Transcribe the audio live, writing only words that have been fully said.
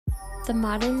The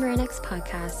Modern Marinex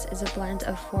podcast is a blend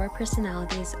of 4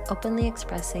 personalities openly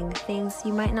expressing things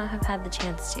you might not have had the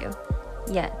chance to,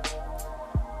 yet.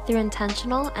 Through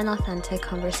intentional and authentic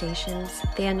conversations,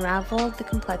 they unravel the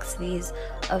complexities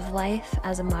of life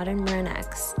as a modern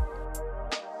Marinex.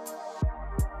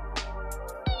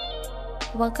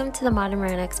 Welcome to the Modern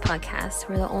Marinex podcast,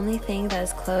 where the only thing that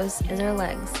is closed is our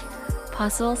legs.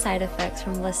 Possible side effects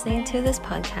from listening to this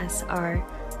podcast are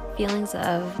feelings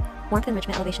of warmth,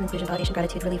 enrichment, elevation, inclusion, validation,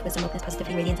 gratitude, relief, wisdom, openness,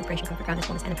 positivity, radiance, inspiration, comfort, groundness,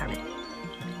 wellness, and empowerment.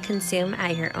 Consume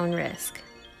at your own risk.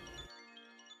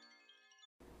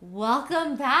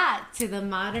 Welcome back to the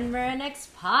Modern Marinex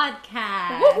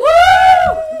podcast. Woo!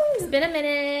 It's been a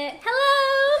minute.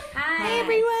 Hello. Hi,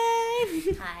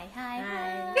 everyone. Hi.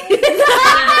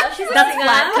 That's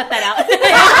flat. Cut that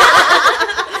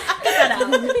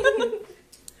out.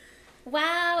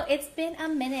 Wow, it's been a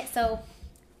minute. So,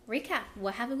 recap.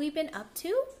 What have we been up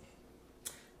to?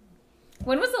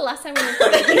 When was the last time we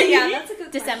recorded? Yeah, that's a good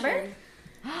December?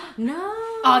 No.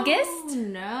 August?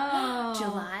 No.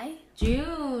 July?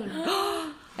 June.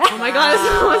 Oh my god, it's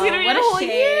almost gonna be What a whole a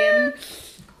year. shame.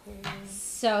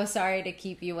 So sorry to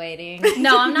keep you waiting.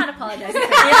 No, I'm not apologizing. We're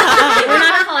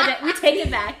not apologizing. We take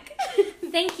it back.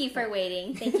 Thank you for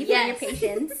waiting. Thank you for your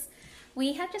patience.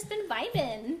 We have just been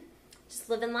vibing. Just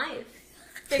living life,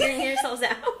 figuring yourselves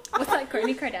out. What's that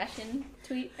Kourtney Kardashian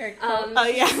tweet or quote? Oh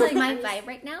yeah, Like my vibe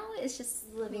right now is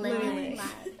just living life.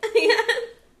 life. Yeah.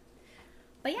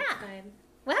 But yeah,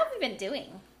 what have we been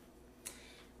doing?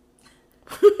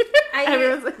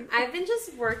 I've been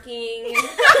just working.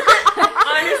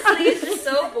 Honestly, it's just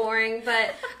so boring.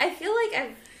 But I feel like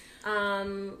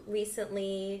I've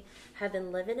recently have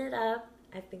been living it up.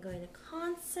 I've been going to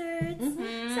concerts,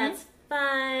 so that's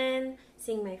fun.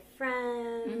 Seeing my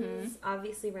friends,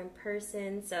 obviously we're in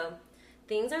person, so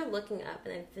things are looking up,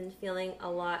 and I've been feeling a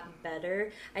lot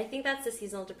better. I think that's the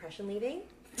seasonal depression leaving.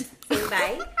 Saying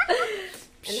bye.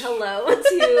 And hello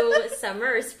to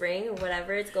summer or spring or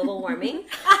whatever. It's global warming.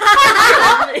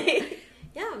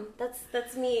 Yeah,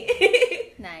 that's me.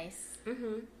 Nice.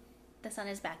 The sun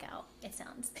is back out, it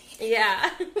sounds.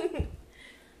 Yeah.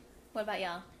 What about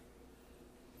y'all?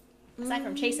 Aside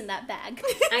from chasing that bag.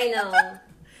 I know.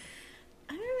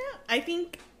 I don't know. I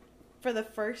think for the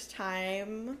first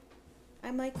time,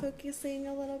 I'm like focusing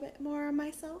a little bit more on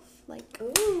myself. Like,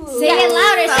 Ooh. Say it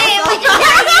louder. Say it. We can hear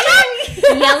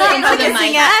you. Yell it into the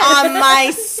focusing mic. on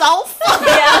myself.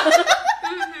 Yeah.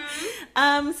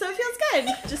 So it feels good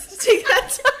just to take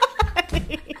that time.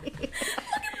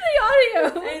 The audio.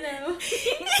 I know.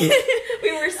 We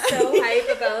were so hype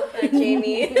about that,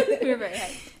 Jamie. We were very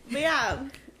hyped. But yeah,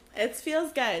 it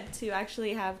feels good to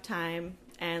actually have time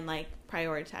and like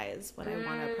prioritize what I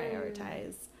want to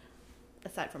prioritize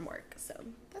aside from work. So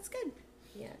that's good.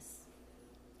 Yes.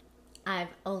 I've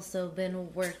also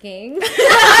been working. What's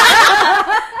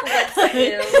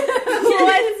new?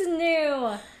 What's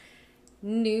new?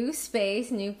 New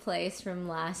space, new place from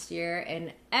last year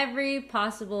in every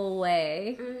possible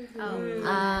way.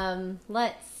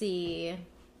 Let's see.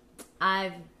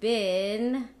 I've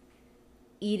been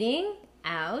eating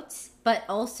out, but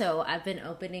also I've been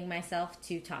opening myself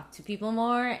to talk to people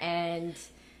more and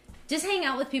just hang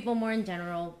out with people more in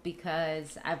general,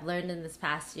 because I've learned in this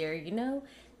past year,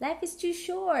 life is too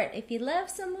short. If you love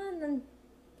someone, then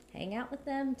hang out with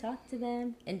them, talk to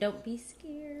them, and don't be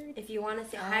scared. If you want to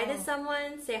say hi to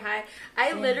someone, say hi.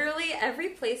 I literally, every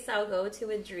place I'll go to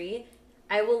with Dree,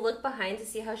 I will look behind to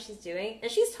see how she's doing. And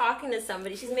she's talking to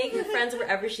somebody. She's making friends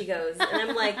wherever she goes. And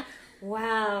I'm like,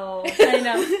 wow. I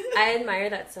know. I admire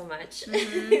that so much.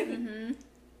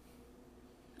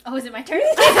 Oh, is it my turn? Yeah.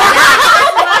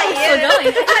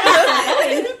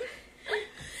 Still going.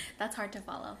 That's hard to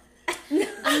follow.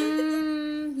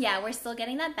 Yeah, we're still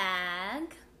getting that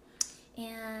bag.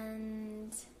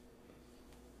 And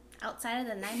outside of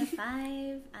the 9 to 5,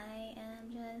 I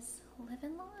am just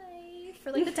living life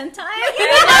for like the 10th time.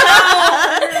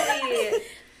 Really.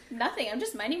 Nothing. I'm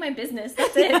just minding my business.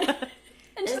 That's it.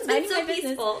 I'm just It's been minding so my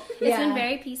business. peaceful. It's been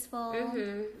very peaceful.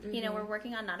 Mm-hmm. We're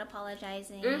working on not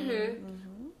apologizing,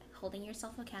 holding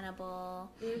yourself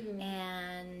accountable,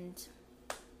 and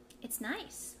it's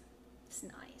nice. It's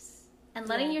nice. And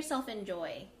letting yourself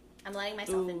enjoy. I'm letting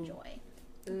myself enjoy.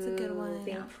 That's a good one.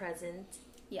 Being present.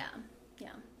 Yeah. But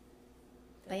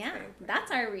That's yeah, very important. that's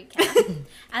our recap.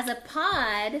 As a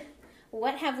pod,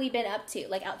 what have we been up to?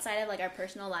 Like outside of like our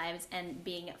personal lives and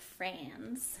being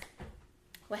friends.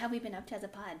 What have we been up to as a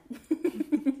pod?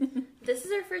 This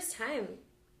is our first time.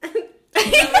 Is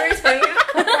that what we're talking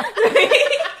about?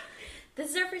 This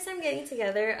is our first time getting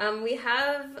together. We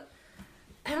have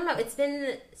don't know. It's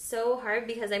been so hard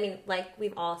because, I mean, like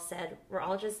we've all said, we're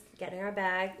all just getting our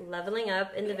bag, leveling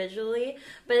up individually.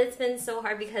 But it's been so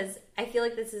hard because I feel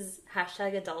like this is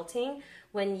 #adulting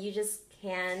when you just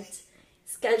can't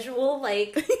schedule,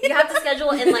 like, you have to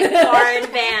schedule in, like, far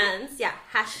advance. Yeah,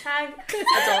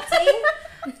 #adulting.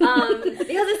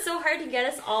 Because it's so hard to get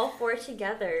us all four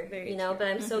together, you know, but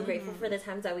I'm so grateful for the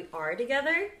times that we are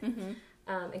together.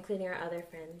 Including our other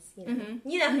friends, you know.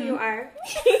 You know who you are.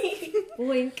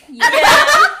 Wink. Yeah.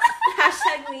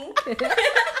 #wink. I'm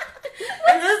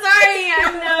so sorry. I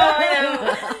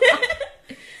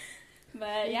know.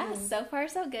 But yeah, so far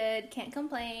so good. Can't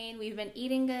complain. We've been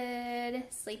eating good,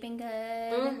 sleeping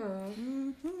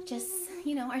good. Just,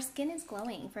 you know, our skin is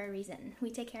glowing for a reason.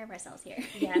 We take care of ourselves here.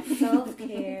 Yeah,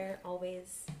 self-care,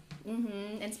 always.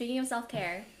 And speaking of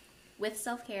self-care, with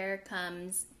self-care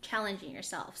comes challenging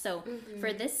yourself. So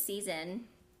for this season,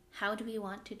 how do we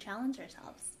want to challenge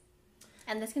ourselves?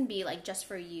 And this can be like just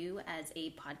for you as a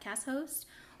podcast host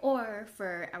or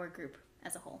for our group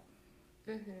as a whole.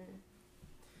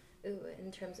 Ooh,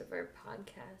 in terms of our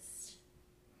podcast.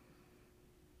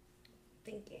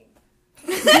 Thinking.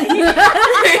 Think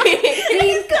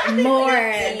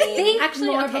more. Think Actually,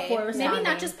 more okay, before responding. maybe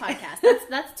not just podcast.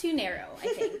 That's too narrow, I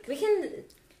think. We can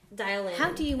dial in. How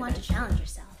do you want to challenge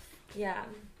yourself? Yeah.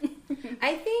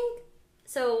 I think,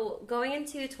 so going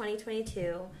into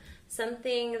 2022,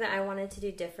 something that I wanted to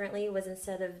do differently was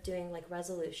instead of doing like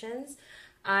resolutions,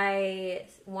 I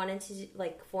wanted to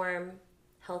like form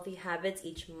healthy habits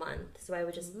each month. So I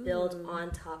would just build on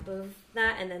top of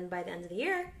that, and then by the end of the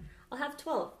year, I'll have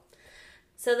 12.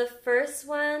 So the first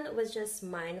one was just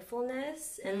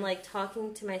mindfulness and like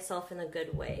talking to myself in a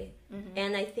good way.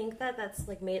 And I think that that's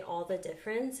like made all the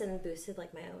difference and boosted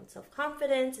like my own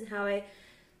self-confidence and how I,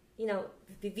 you know,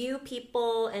 view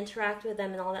people, interact with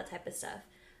them and all that type of stuff.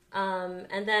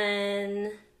 And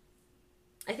then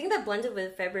I think that blended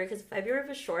with February because February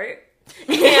was short.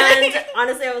 And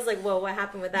honestly, I was like, whoa, what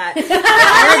happened with that?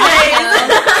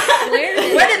 Where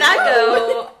did that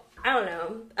go? I don't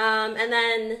know. And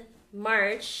then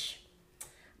March,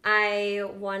 I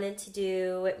wanted to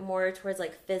do it more towards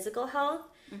like physical health.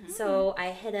 So I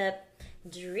hit up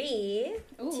Dree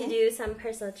to do some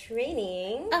personal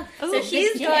training. So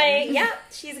she's going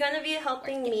to be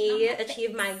helping me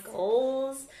achieve my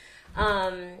goals.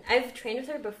 I've trained with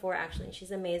her before actually, and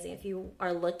she's amazing. If you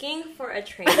are looking for a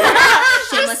trainer,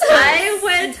 I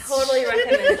would totally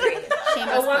recommend Dree.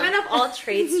 A woman of all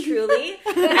trades, truly.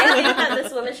 I think that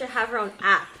this woman should have her own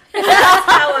app. That's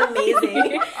how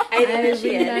amazing I think that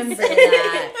she is.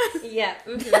 That. Yeah.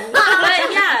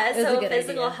 But yeah, so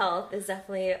physical health is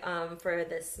definitely for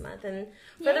this month. And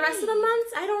for the rest of the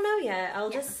months, I don't know yet. I'll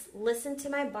just listen to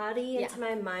my body and to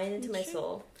my mind and to my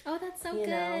soul. Oh, that's so You good.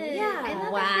 know? Yeah. I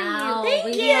love Wow. that for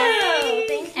you.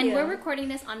 Thank you. And we're recording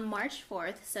this on March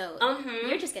 4th, so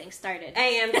you're just getting started. I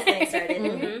am just getting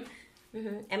started.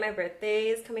 And my birthday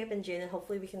is coming up in June, and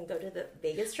hopefully we can go to the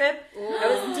Vegas trip I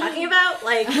was talking about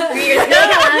like 3 years ago.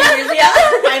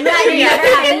 I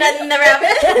know. Never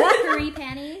happened. 3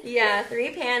 panties. Yeah,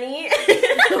 3 panty.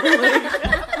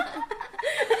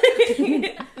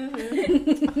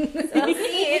 So we'll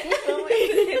see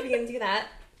if we can do that.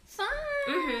 Fun.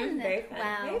 Very fun.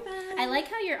 Wow. Very fun. I like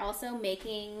how you're also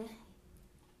making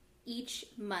each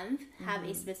month have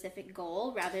a specific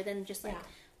goal rather than just like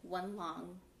one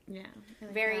long,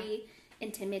 very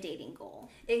intimidating goal.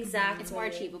 Exactly. It's more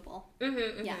achievable.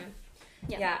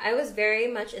 Yeah, I was very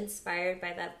much inspired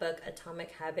by that book,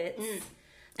 Atomic Habits.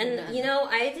 And, you know,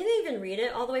 I didn't even read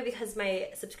it all the way because my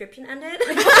subscription ended.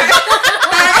 But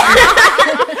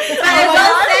I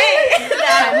will say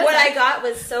that what I got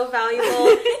was so valuable.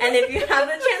 And if you have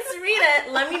the chance to read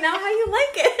it, let me know how you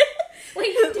like it.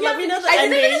 Wait, Let me know the I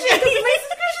ending. didn't finish it because my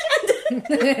subscription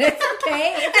ended. It's okay.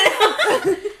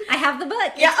 I have the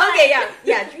book. Yeah, okay,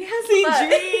 yeah. Dree has the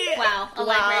book. Wow, a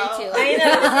library too. I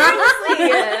know,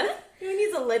 seriously. Who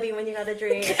needs a Libby when you got a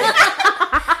Dree?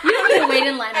 You don't need to wait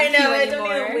in line I with you know, I anymore.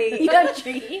 don't even wait. You got a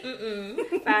tree.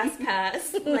 Fast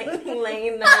pass. Like,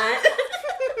 laying that.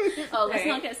 Oh, let's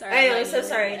not get started. I know, I'm so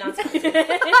sorry. Not sponsored.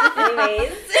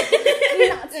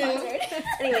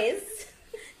 Anyways.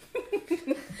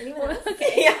 Anyone else?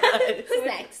 Okay. Yeah. Who's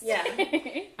next? Yeah.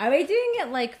 Are we doing it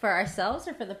like for ourselves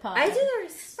or for the pod? I did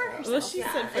ours first. Well, she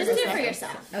said for Just do it herself. for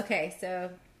yourself. Okay,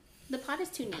 so The pod is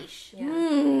too niche. Yeah.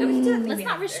 No, we can do that Let's maybe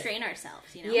not after. restrain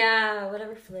ourselves, you know? Yeah,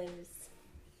 whatever flows.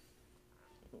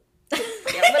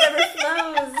 Whatever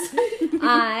flows.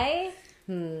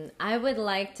 I would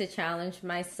like to challenge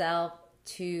myself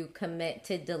to commit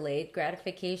to delayed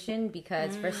gratification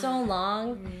because for so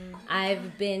long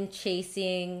I've been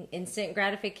chasing instant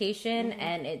gratification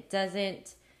and it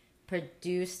doesn't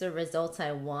produce the results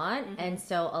I want. And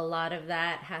so a lot of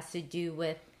that has to do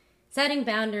with setting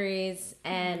boundaries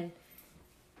and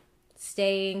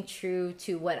staying true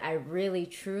to what I really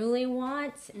truly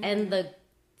want. And the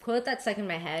quote that's stuck in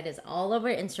my head is all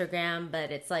over Instagram, but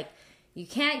it's like, you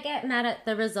can't get mad at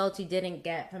the results you didn't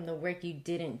get from the work you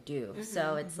didn't do.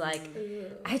 So it's like,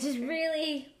 I just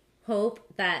really hope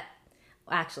that,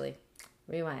 actually,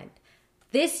 rewind.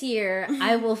 This year,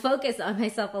 I will focus on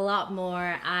myself a lot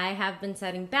more. I have been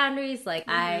setting boundaries. Like,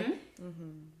 I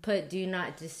put do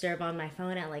not disturb on my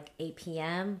phone at like 8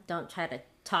 p.m. Don't try to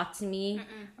talk to me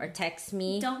or text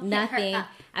me. Don't Nothing hit her up.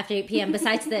 after 8 p.m.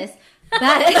 besides this.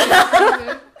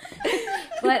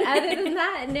 But other than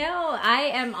that, no,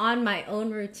 I am on my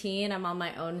own routine. I'm on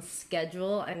my own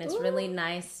schedule. And it's really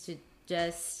nice to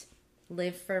just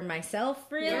live for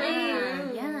myself,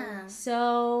 really. Yeah.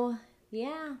 So,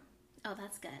 yeah. Oh,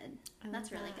 that's good.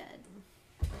 That's really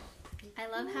good. I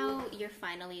love how you're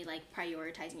finally like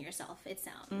prioritizing yourself. It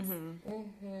sounds.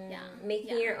 Yeah.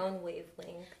 Making your own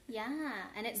wavelength. Yeah,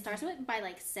 and it starts with by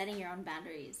like setting your own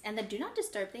boundaries, and the do not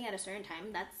disturb thing at a certain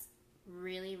time. That's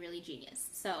really, really genius.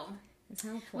 So It's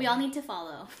helpful. we all need to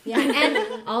follow. Yeah,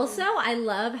 and also I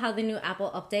love how the new Apple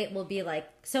update will be like,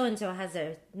 so and so has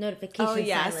a notification. Oh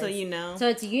yeah, silence. so you know. So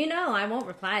it's I won't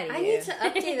reply to you. I need to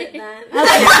update it then.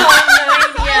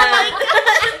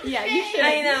 Yeah, you should.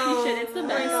 I know. You should. It's the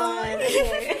best.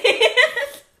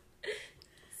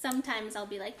 Sometimes I'll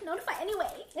be like, notify anyway.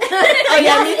 Oh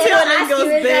yeah, me too. It'll And it ask you, goes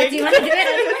is that, big. do you want to do it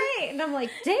anyway? And I'm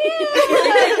like,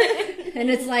 damn. And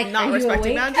it's like, Not are you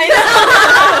respecting awake?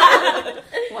 boundaries.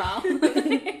 Wow.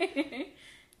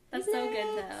 That's so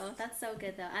good though. That's so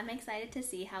good though. I'm excited to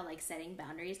see how like setting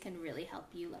boundaries can really help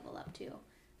you level up too.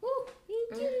 Woo,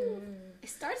 thank you. It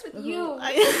starts with you.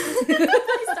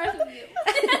 It starts with you.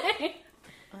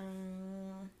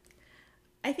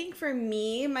 I think for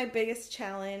me, my biggest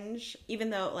challenge, even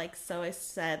though like so I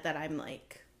said that I'm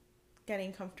like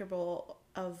getting comfortable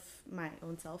of my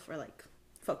own self or like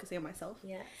focusing on myself.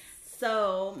 Yes.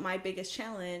 So my biggest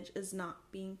challenge is not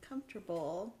being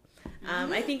comfortable.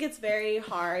 I think it's very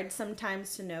hard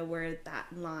sometimes to know where that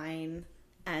line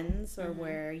ends or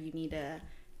where you need to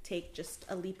take just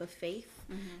a leap of faith.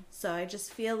 So I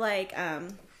just feel like,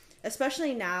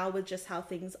 especially now with just how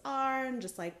things are and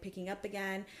just like picking up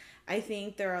again, I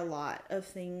think there are a lot of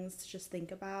things to just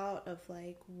think about of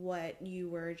like what you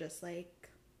were just like,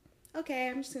 okay,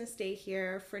 I'm just going to stay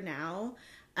here for now,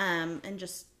 and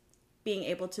just being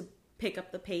able to pick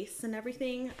up the pace and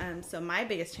everything. So my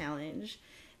biggest challenge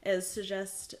is to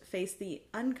just face the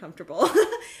uncomfortable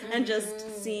and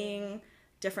just seeing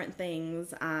different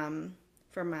things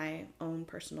for my own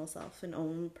personal self and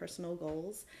own personal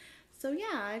goals. So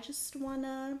yeah, I just want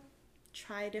to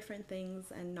try different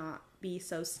things and not be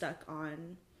so stuck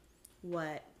on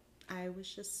what I was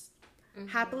just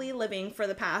happily living for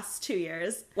the past 2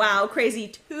 years. Wow, crazy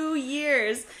 2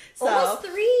 years. So Almost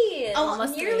 3.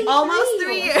 Almost nearly almost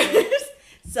 3 years.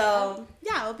 So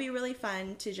yeah, it'll be really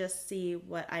fun to just see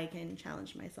what I can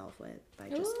challenge myself with by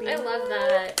just being I love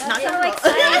that. not so comfortable.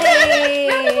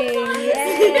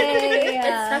 Yay!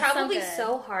 It's so probably good.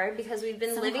 so hard because we've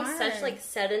been So living such hard. like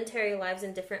sedentary lives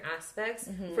in different aspects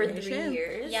for 3 True.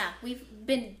 years. Yeah, we've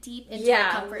been deep into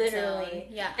Yeah, the comfort literally. zone.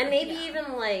 Yeah, And maybe yeah.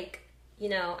 even like, you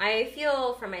know, I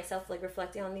feel for myself, like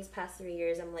reflecting on these past 3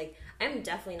 years, I'm like, I'm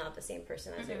definitely not the same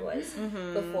person as I was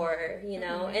before, you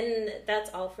know, and that's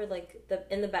all for like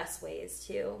in the best ways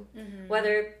too.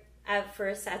 Whether at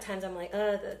first at times I'm like,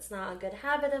 that's not a good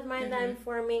habit of mine that I'm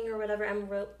forming or whatever, I'm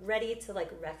ready to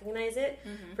like recognize it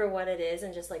for what it is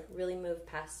and just like really move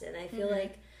past it. And I feel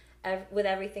like with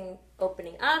everything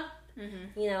opening up,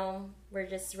 you know, we're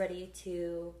just ready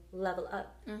to level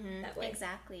up that way.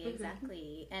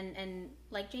 Exactly. And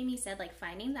like Jamie said, like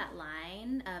finding that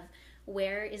line of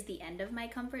where is the end of my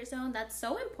comfort zone, that's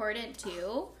so important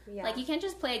too. Yeah. Like you can't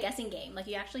just play a guessing game. Like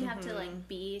you actually have to like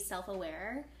be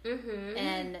self-aware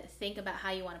and think about how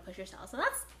you want to push yourself. So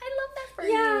that's, I love that for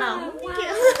you. Thank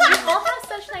you. We all have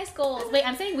such nice goals. Wait,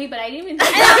 I'm saying we, but I didn't even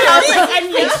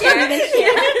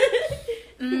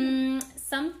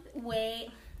some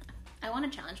way I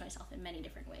want to challenge myself in many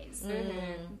different ways.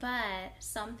 But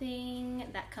something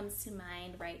that comes to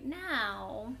mind right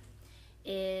now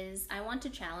is I want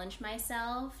to challenge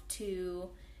myself to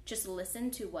just listen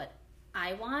to what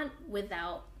I want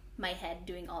without my head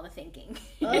doing all the thinking.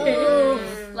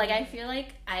 Like I feel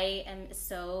like I am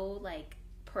so like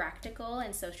practical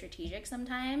and so strategic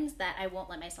sometimes that I won't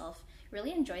let myself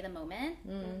really enjoy the moment.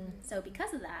 So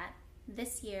because of that,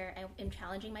 this year I am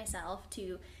challenging myself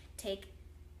to take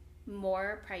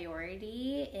more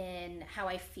priority in how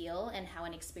I feel and how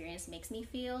an experience makes me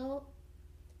feel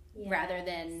rather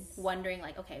than wondering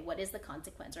like, okay, what is the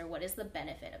consequence or what is the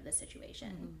benefit of the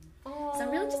situation? Oh. So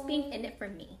really just being in it for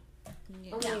me.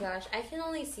 Oh my gosh, I can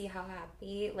only see how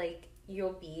happy like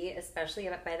you'll be, especially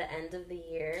by the end of the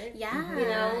year. Yeah. You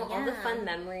know, all the fun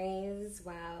memories.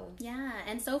 Wow. Yeah,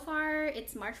 and so far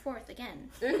it's March 4th again.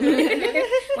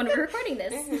 When we're recording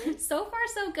this. So far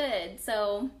so good.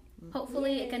 So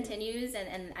hopefully it continues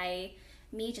and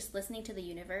me just listening to the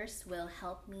universe will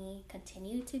help me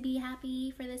continue to be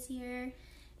happy for this year.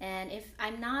 And if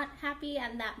I'm not happy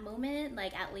at that moment,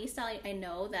 like at least I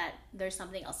know that there's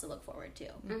something else to look forward to.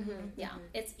 Yeah,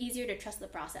 it's easier to trust the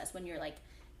process when you're like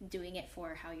doing it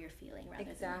for how you're feeling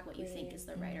rather than what you think is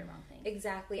the right or wrong thing.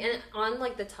 Exactly. And on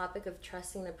like the topic of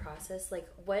trusting the process, like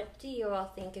what do you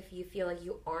all think if you feel like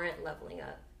you aren't leveling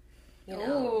up? You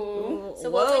know?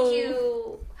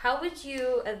 So how would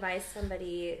you advise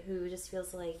somebody who just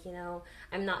feels like, you know,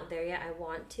 I'm not there yet, I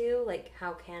want to, like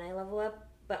how can I level up?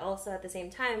 But also at the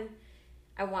same time,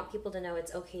 I want people to know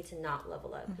it's okay to not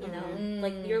level up, you know?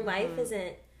 Like your life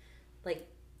isn't like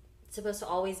supposed to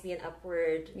always be an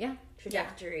upward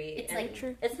trajectory. It's like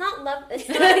true. It's not love. It's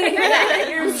not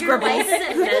your life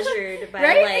isn't measured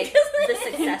by like the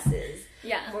successes.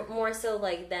 More so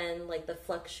like than like the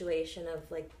fluctuation of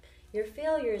like your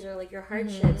failures or like your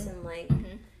hardships and like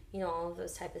you know all of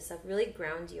those type of stuff really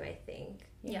ground you. I think.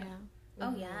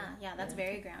 Oh yeah. That's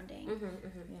very grounding.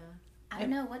 Yeah. I don't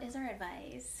know. What is our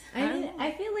advice?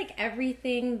 I feel like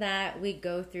everything that we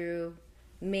go through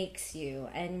makes you,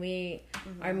 and we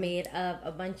are made of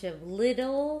a bunch of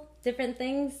little different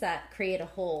things that create a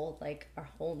whole, like our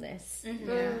wholeness.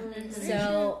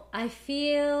 So I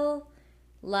feel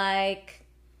like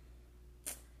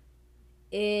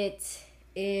it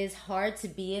is hard to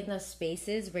be in those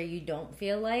spaces where you don't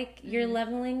feel like you're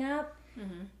leveling up,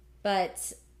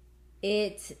 but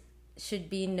it should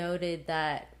be noted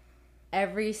that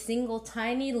every single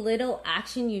tiny little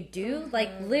action you do, like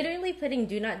literally putting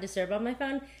do not disturb on my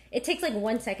phone, it takes like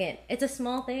 1 second. It's a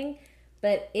small thing,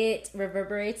 but it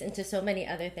reverberates into so many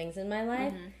other things in my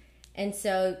life. And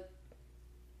so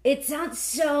it sounds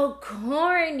so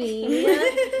corny,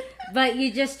 but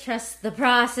you just trust the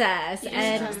process.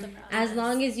 As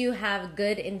long as you have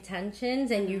good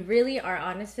intentions and you really are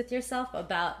honest with yourself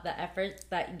about the efforts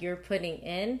that you're putting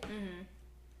in,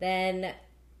 then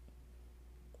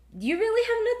you really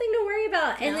have nothing to worry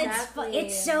about. And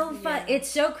it's so fun. It's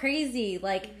so crazy.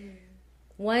 Like,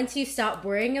 once you stop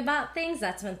worrying about things,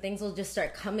 that's when things will just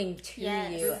start coming to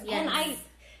you. And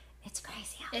it's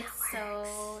crazy how that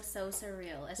works. So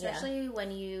surreal. Especially when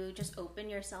you just open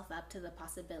yourself up to the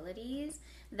possibilities,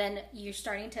 then you're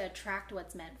starting to attract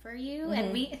what's meant for you.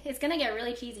 And it's going to get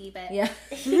really cheesy, but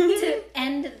to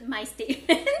end my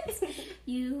statement,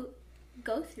 you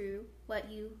go through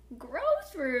what you grow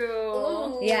through.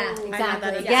 Ooh. Yeah,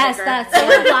 exactly. Yes, that's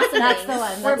the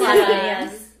one. We're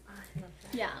blossoming.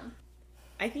 Yeah.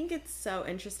 I think it's so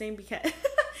interesting because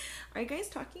are you guys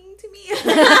talking to me?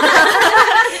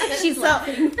 She's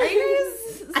laughing. Are you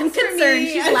guys? I'm concerned.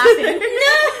 She's laughing.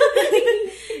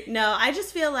 No, I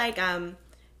just feel like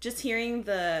just hearing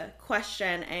the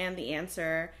question and the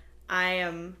answer, I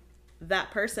am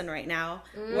that person right now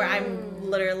where I'm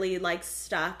literally like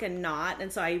stuck and not,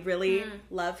 and so I really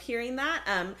love hearing that.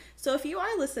 So if you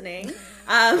are listening,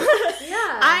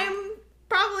 I'm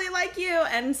probably like you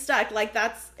and stuck. Like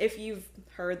that's if you've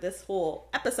heard this whole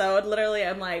episode, literally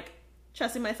I'm like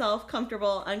trusting myself,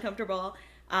 comfortable, uncomfortable.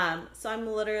 So I'm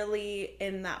literally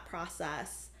in that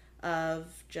process of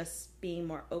just being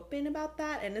more open about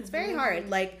that, and it's very hard.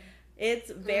 Like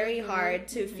it's very hard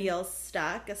to feel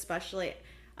stuck, especially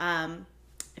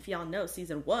if y'all know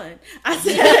season 1, I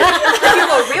said,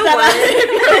 if you're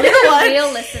a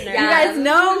real listener, you guys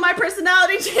know my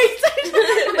personality traits.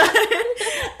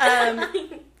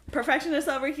 Perfectionist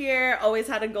over here, always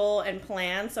had a goal and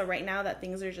plan. So right now that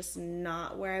things are just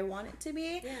not where I want it to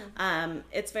be.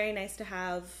 It's very nice to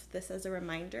have this as a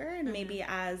reminder, and maybe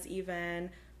as even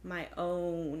my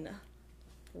own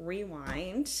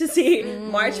rewind to see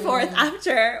March 4th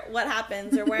after what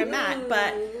happens or where I'm at.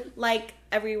 But like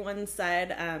everyone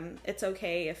said, it's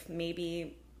okay if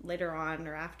maybe later on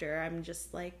or after I'm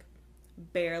just like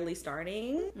barely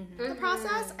starting the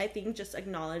process. I think just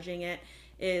acknowledging it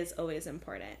is always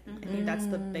important. I think that's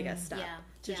the biggest step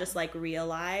to just like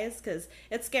realize, because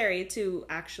it's scary to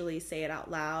actually say it out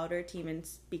loud or to even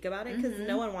speak about it, because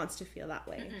no one wants to feel that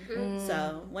way.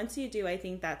 So once you do, I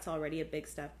think that's already a big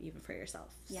step even for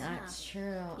yourself. That's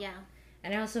true.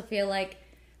 And I also feel like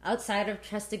outside of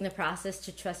trusting the process,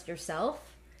 to trust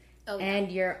yourself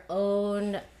and your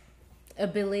own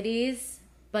abilities.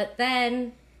 But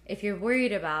then if you're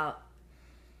worried about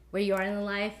where you are in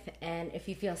life, and if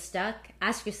you feel stuck,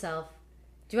 ask yourself,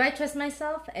 do I trust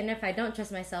myself? And if I don't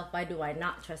trust myself, why do I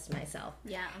not trust myself?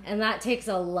 Yeah. And that takes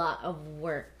a lot of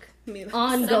work. mean,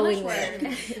 Ongoing so work.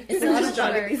 work. It's a lot of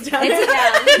work. these down.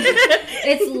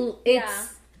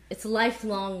 It's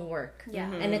lifelong work.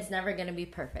 Yeah. And it's never going to be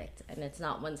perfect. And it's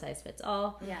not one size fits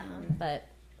all. Yeah. But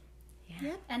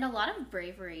And a lot of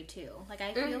bravery too. Like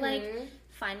I feel like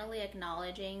finally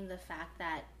acknowledging the fact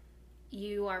that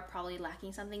you are probably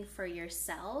lacking something for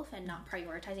yourself and not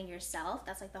prioritizing yourself.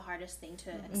 That's like the hardest thing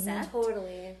to accept.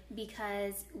 Totally.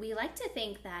 Because we like to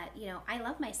think that, you know, I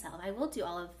love myself. I will do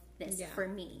all of this for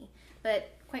me. But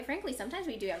quite frankly, sometimes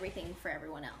we do everything for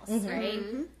everyone else, right?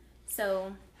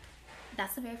 So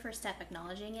that's the very first step,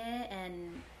 acknowledging it.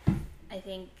 And I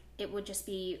think it would just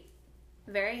be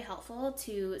very helpful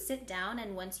to sit down,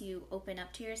 and once you open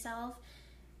up to yourself,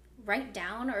 write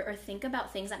down or think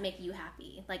about things that make you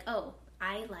happy. Like, oh,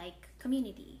 I like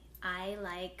community. I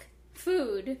like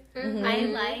food. I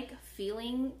like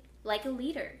feeling like a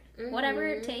leader. Whatever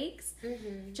it takes,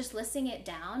 just listing it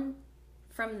down.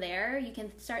 From there, you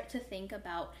can start to think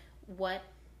about what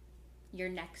your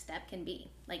next step can be.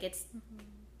 Like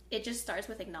it just starts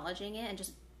with acknowledging it and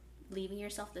just leaving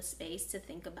yourself the space to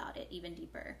think about it even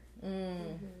deeper.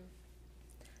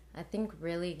 I think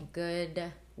really good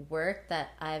work that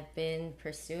I've been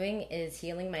pursuing is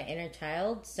healing my inner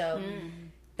child. So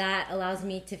that allows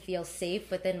me to feel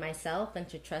safe within myself and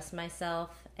to trust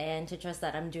myself and to trust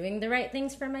that I'm doing the right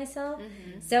things for myself.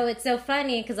 So it's so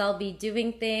funny because I'll be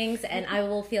doing things and I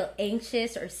will feel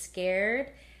anxious or scared.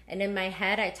 And in my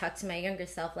head, I talk to my younger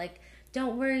self like,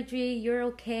 don't worry, Dre, you're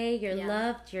okay. You're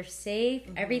loved. You're safe.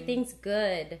 Everything's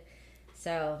good.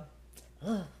 So,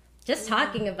 just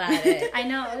talking about it. I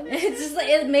know. It's just like,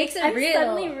 it makes it I'm real.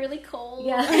 suddenly really cold.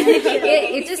 Yeah.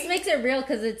 it just makes it real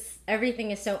because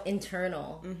everything is so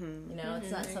internal. You know, it's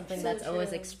not something that's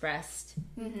always expressed.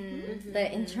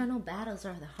 The internal battles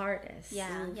are the hardest.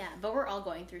 Yeah. But we're all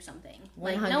going through something.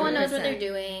 Like, no one knows what they're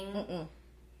doing.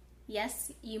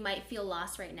 Yes, you might feel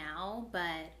lost right now,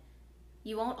 but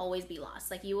you won't always be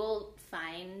lost. Like, you will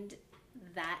find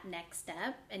that next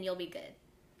step and you'll be good.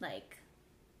 Like,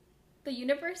 the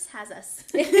universe has us.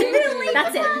 That's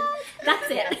it. That's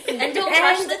it. And don't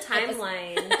rush the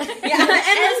timeline.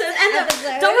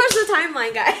 Don't rush the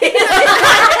timeline, guys.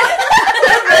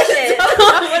 Don't rush it.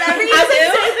 Whatever you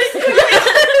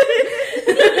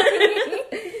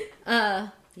do.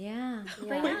 But yeah,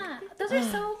 those are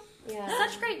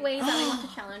such great ways that we want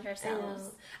to challenge ourselves.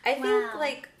 I think,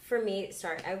 like, for me,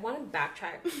 I want to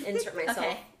backtrack, insert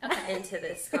myself into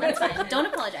this conversation. Don't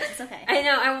apologize. It's okay. I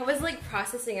know, I was, like,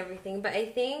 processing everything, but I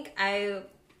think I'm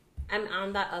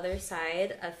on that other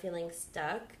side of feeling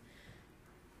stuck.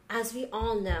 As we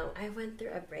all know, I went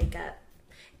through a breakup,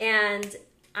 and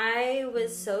I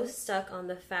was so stuck on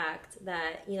the fact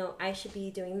that, you know, I should be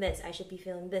doing this, I should be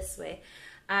feeling this way,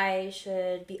 I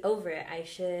should be over it, I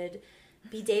should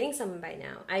be dating someone by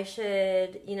now, I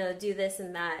should, you know, do this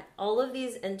and that. All of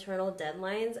these internal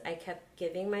deadlines I kept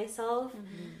giving myself.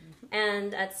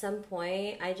 And at some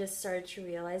point I just started to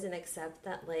realize and accept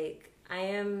that, like, I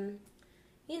am,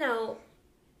 you know,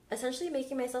 essentially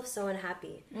making myself so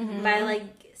unhappy by,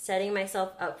 like, setting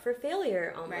myself up for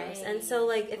failure almost. And so,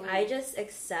 like, if I just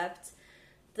accept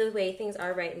the way things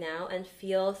are right now and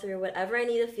feel through whatever I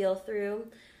need to feel through,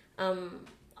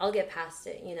 I'll get past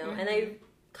it, you know. And I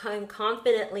can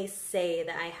confidently say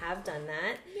that I have done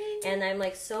that. And I'm,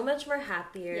 like, so much more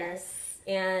happier.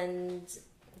 And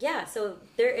yeah, so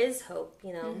there is hope,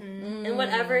 you know, in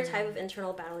whatever type of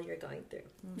internal battle you're going through.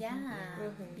 Yeah.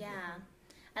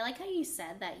 I like how you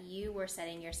said that you were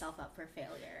setting yourself up for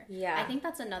failure. Yeah. I think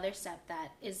that's another step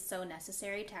that is so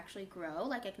necessary to actually grow,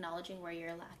 like acknowledging where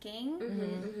you're lacking.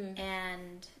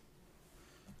 And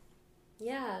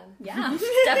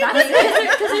definitely.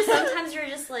 Because sometimes you're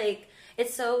just like,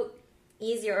 it's so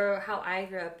easy, or how I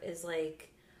grew up is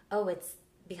like, oh, it's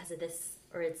because of this,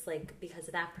 or it's like because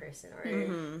of that person,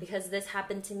 or because this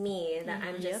happened to me that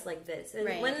I'm just like this. And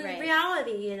when in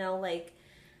reality, you know, like,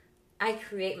 I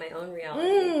create my own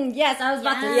reality. Yes, I was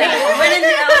about to say When in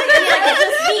reality, it's like, it's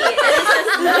just me.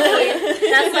 It's just me.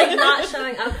 That's, like, not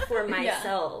showing up for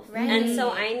myself. And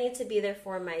so I need to be there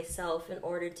for myself in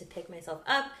order to pick myself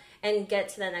up and get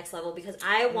to the next level, because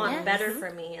I want better for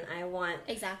me, and I want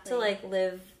to, like,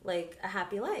 live, like, a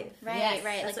happy life. Right.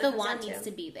 Like, the want needs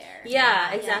to be there.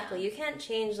 Yeah, exactly. You can't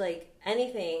change, like,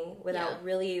 anything without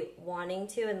really wanting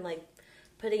to and, like,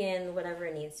 putting in whatever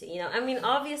it needs to. You know, I mean,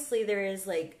 obviously there is,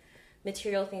 like,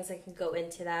 material things that can go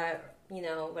into that, you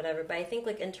know, whatever. But I think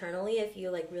like internally, if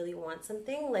you like really want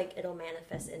something, like it'll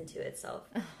manifest into itself.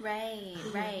 Right.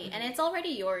 And it's already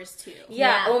yours too.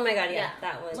 Yeah. Oh my god. Yeah.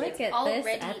 That one. Look at this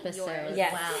already episode. yours.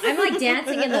 Yes. Wow. I'm like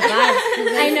dancing in the vibes.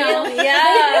 I know.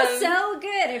 It feels so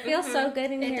good. It feels so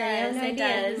good in It here. does. I have no It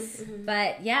idea. does.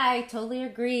 But yeah, I totally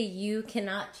agree. You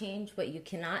cannot change what you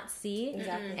cannot see.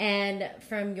 Exactly. And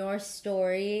from your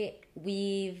story,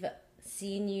 we've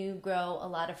seen you grow a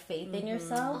lot of faith in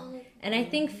yourself. And I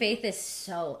think faith is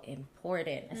so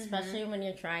important, especially when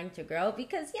you're trying to grow,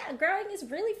 because growing is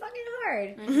really fucking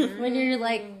hard when you're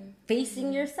like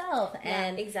facing yourself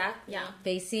and Exactly. Yeah.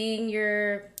 facing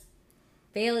your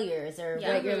failures or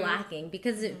what you're lacking,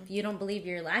 because if you don't believe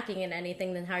you're lacking in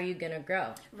anything, then how are you gonna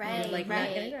grow? Right, You're like right.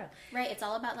 not gonna grow. Right, it's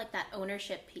all about like that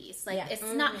ownership piece. Like Yeah.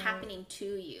 it's not happening to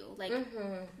you. Like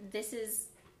this is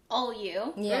all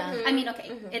you. Yeah. I mean,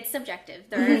 okay, it's subjective.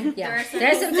 There are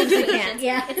There's some things we can't. situations.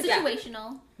 Yeah. It's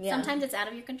situational. Yeah. Sometimes it's out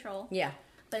of your control. Yeah.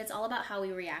 But it's all about how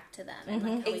we react to them and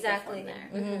like how Exactly. we go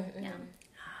from there. Yeah.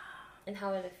 And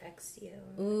how it affects you.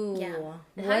 Ooh. Yeah.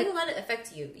 And how you let it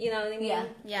affect you. You know what I mean? Yeah.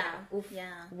 Yeah. Oof.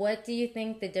 Yeah. What do you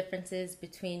think the difference is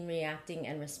between reacting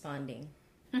and responding?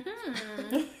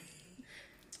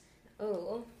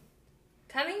 Oh,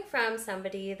 coming from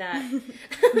somebody that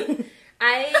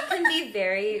I can be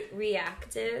very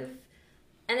reactive,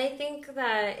 and I think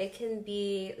that it can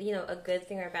be, you know, a good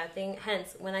thing or a bad thing.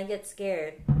 Hence, when I get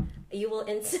scared, you will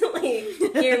instantly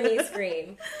hear me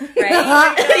scream, right?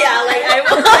 Yeah, like I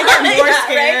will get more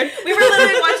scared. Right? We were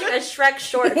literally watching a Shrek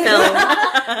short film.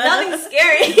 Nothing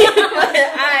scary, but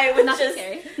I was Nothing just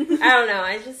scary. I don't know.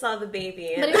 I just saw the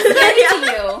baby. But it was scary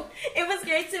to you. It was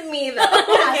scary to me, though.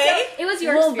 Okay. So it was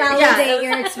your We'll experience. validate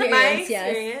your My experience, yes.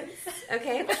 experience.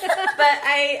 Okay. But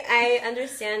I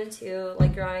understand too,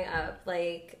 like growing up,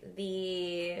 like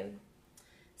the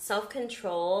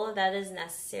self-control that is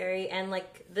necessary, and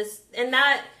like this, and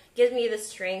that gives me the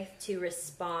strength to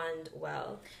respond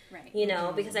well. Right. You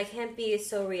know, because I can't be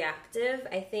so reactive.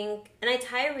 I think, and I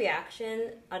tie a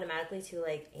reaction automatically to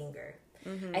like anger.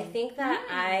 I think that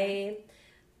I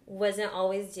wasn't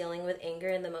always dealing with anger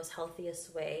in the most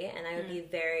healthiest way, and I would be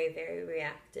very, very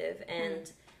reactive.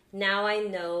 And now I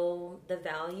know the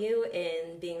value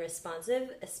in being responsive,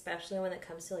 especially when it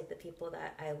comes to like the people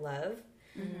that I love.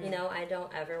 You know, I don't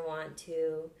ever want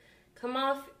to come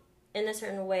off in a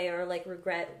certain way or like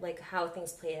regret like how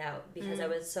things played out because I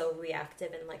was so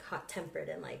reactive and like hot tempered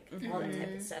and like all that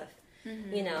type of stuff.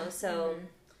 You know, so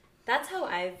that's how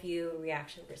I view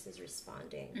reaction versus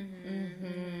responding.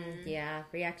 Yeah,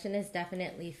 reaction is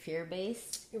definitely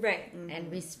fear-based, Right.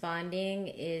 and responding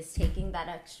is taking that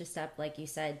extra step, like you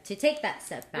said, to take that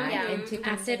step back Yeah. and to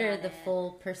consider on the it.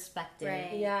 full perspective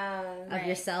Right. Yeah. of Right.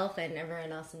 yourself and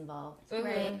everyone else involved.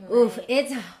 Right. Oof,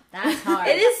 that's hard.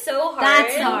 It is so hard.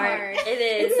 That's So hard. It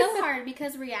is. It's so hard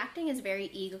because reacting is very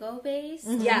ego based,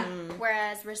 Yeah.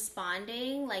 whereas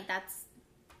responding, like that's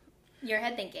your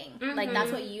head thinking. Like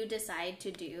that's what you decide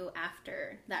to do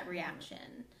after that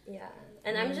reaction. Yeah.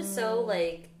 And I'm just so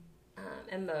like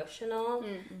emotional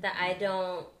that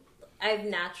I've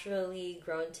naturally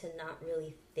grown to not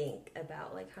really think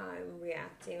about like how I'm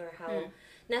reacting or how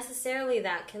necessarily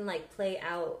that can like play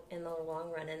out in the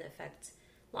long run and affect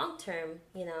long term,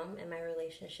 you know, in my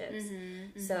relationships.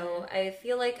 So I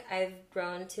feel like I've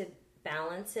grown to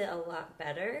balance it a lot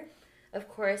better. Of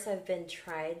course, I've been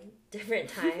tried different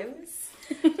times.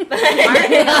 But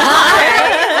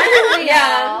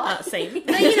yeah. Same.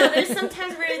 But you know, there's some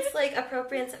times where it's like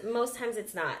appropriate, most times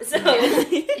it's not. So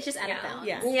It's just out of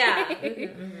balance. Yeah. yeah.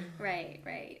 Right,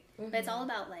 right. But it's all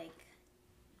about like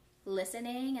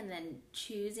listening and then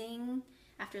choosing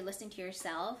after listening to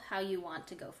yourself how you want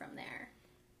to go from there.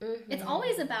 It's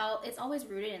always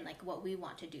rooted in like what we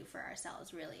want to do for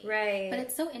ourselves, really. Right. But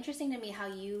it's so interesting to me how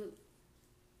you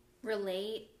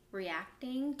relate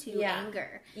reacting to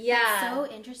anger. Yeah. It's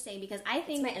so interesting because I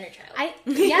think my inner child.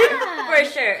 For For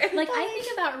sure. Like I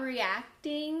think about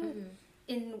reacting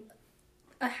in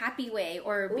a happy way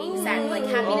or being sad, like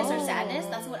happiness or sadness.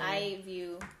 That's what I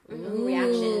view Ooh,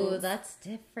 reactions. that's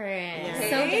different. It's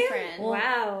so different.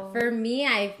 Wow. For me,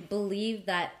 I believe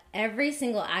that every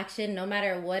single action, no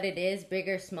matter what it is, big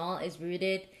or small, is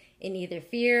rooted in either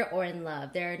fear or in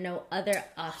love. There are no other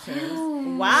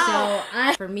options. Wow.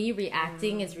 So for me,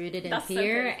 reacting is rooted in That's so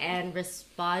fear crazy. and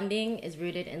responding is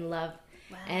rooted in love.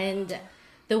 And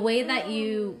the way that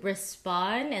you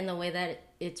respond and the way that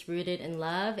it's rooted in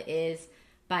love is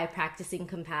by practicing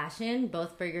compassion,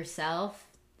 both for yourself,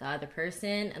 the other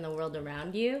person, and the world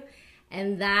around you.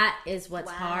 And that is what's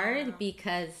hard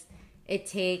because it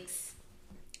takes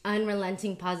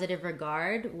unrelenting positive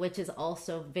regard, which is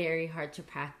also very hard to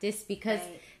practice because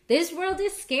this world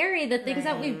is scary. The things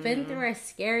that we've been through are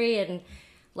scary, and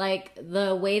like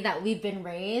the way that we've been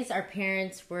raised, our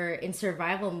parents were in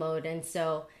survival mode, and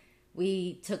so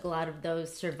we took a lot of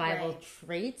those survival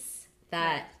traits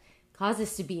that cause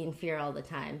us to be in fear all the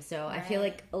time. So I feel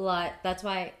like that's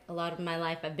why a lot of my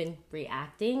life I've been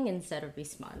reacting instead of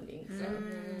responding. So.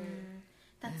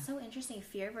 That's so interesting.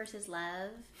 Fear versus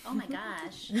love. Oh my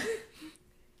gosh.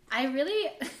 I really,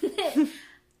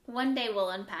 one day we'll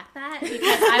unpack that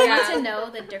because I want to know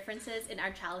the differences in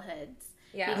our childhoods.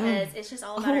 Yeah. Because it's just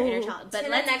all about our inner child. But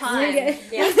let's pause.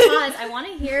 Let's pause. I want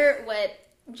to hear what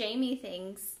Jamie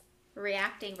thinks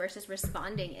reacting versus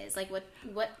responding is. Like,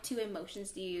 what two emotions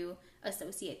do you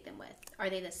associate them with? Are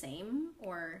they the same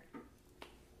or...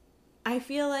 I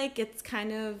feel like it's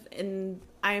kind of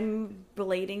I'm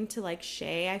relating to like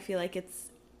Shay. I feel like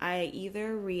I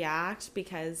either react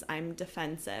because I'm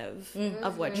defensive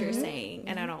of what you're saying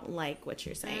and I don't like what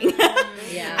you're saying.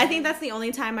 I think that's the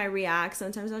only time I react.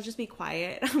 Sometimes I'll just be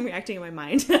quiet. I'm reacting in my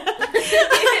mind.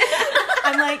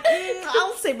 I'm like,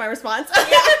 I'll save my response.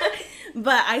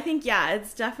 But I think,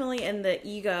 it's definitely in the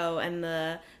ego and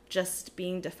the just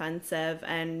being defensive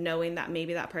and knowing that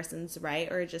maybe that person's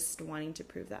right or just wanting to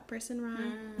prove that person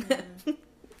wrong.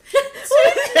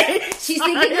 She's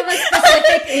thinking of a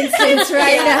specific instance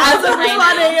right now. As I'm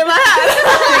responding in my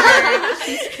head.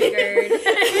 She's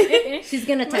triggered. She's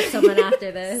gonna text someone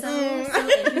after this. So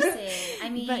interesting. I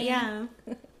mean, but yeah.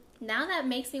 Now that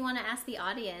makes me want to ask the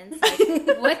audience,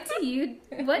 like,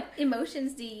 what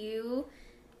emotions do you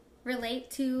relate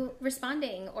to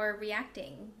responding or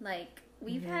reacting? Like,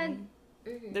 we've had...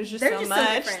 There's just so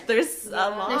much. There's a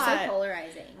lot. They're so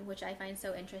polarizing, which I find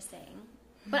so interesting.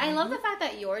 But I love the fact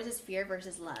that yours is fear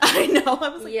versus love. I know. I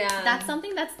was like, that's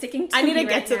something that's sticking to me. I need to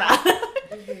get to that.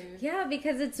 Yeah,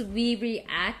 because we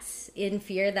react in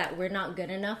fear that we're not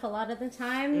good enough a lot of the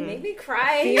time. Maybe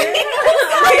cry.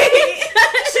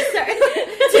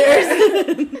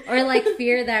 Or like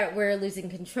fear that we're losing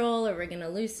control or we're gonna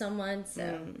lose someone.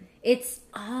 So it's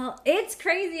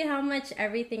crazy how much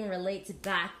everything relates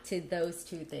back to those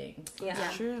two things.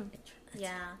 Yeah. True.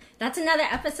 Yeah. That's another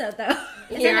episode though.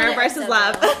 Fear versus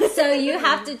love. So you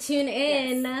have to tune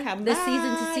in this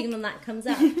season to see when that comes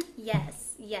out.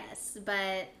 Yes,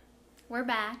 but we're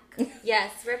back.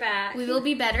 Yes, we're back. We will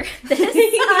be better.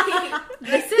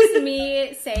 This is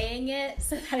me saying it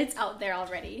so that it's out there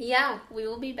already. Yeah. We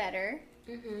will be better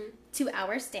to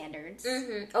our standards.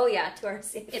 Oh yeah, to our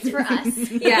standards. It's for us.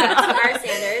 To our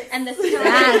standards. And this is how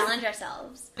we challenge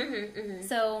ourselves.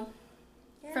 So,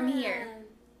 from here,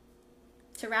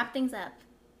 to wrap things up,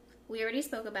 we already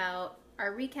spoke about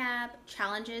our recap,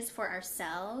 challenges for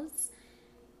ourselves.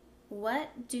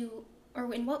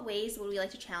 In what ways would we like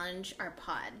to challenge our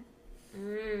pod?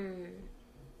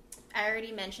 I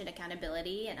already mentioned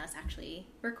accountability and us actually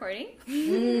recording.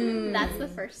 That's the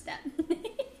first step.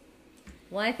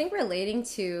 Well, I think relating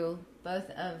to both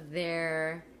of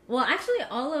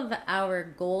all of our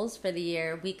goals for the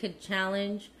year, we could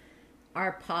challenge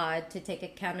our pod to take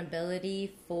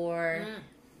accountability for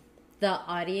the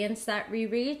audience that we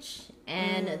reach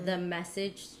and the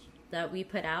message that we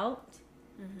put out.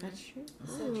 That's true.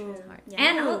 So true. Yeah.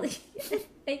 And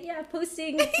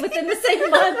posting within the same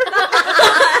month.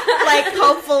 Like,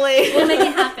 hopefully. We'll make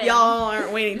it happen. Y'all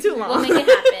aren't waiting too long. We'll make it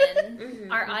happen.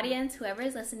 Our audience, whoever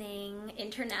is listening,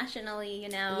 internationally,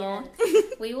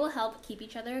 we will help keep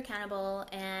each other accountable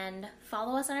and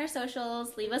follow us on our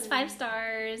socials. Leave us 5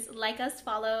 stars. Like us,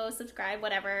 follow, subscribe,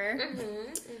 whatever.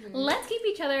 Let's keep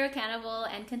each other accountable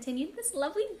and continue this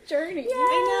lovely journey. Yay.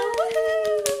 I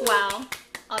know. Wow.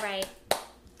 All right.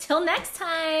 Till next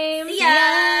time. See ya.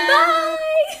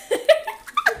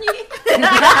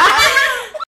 Bye.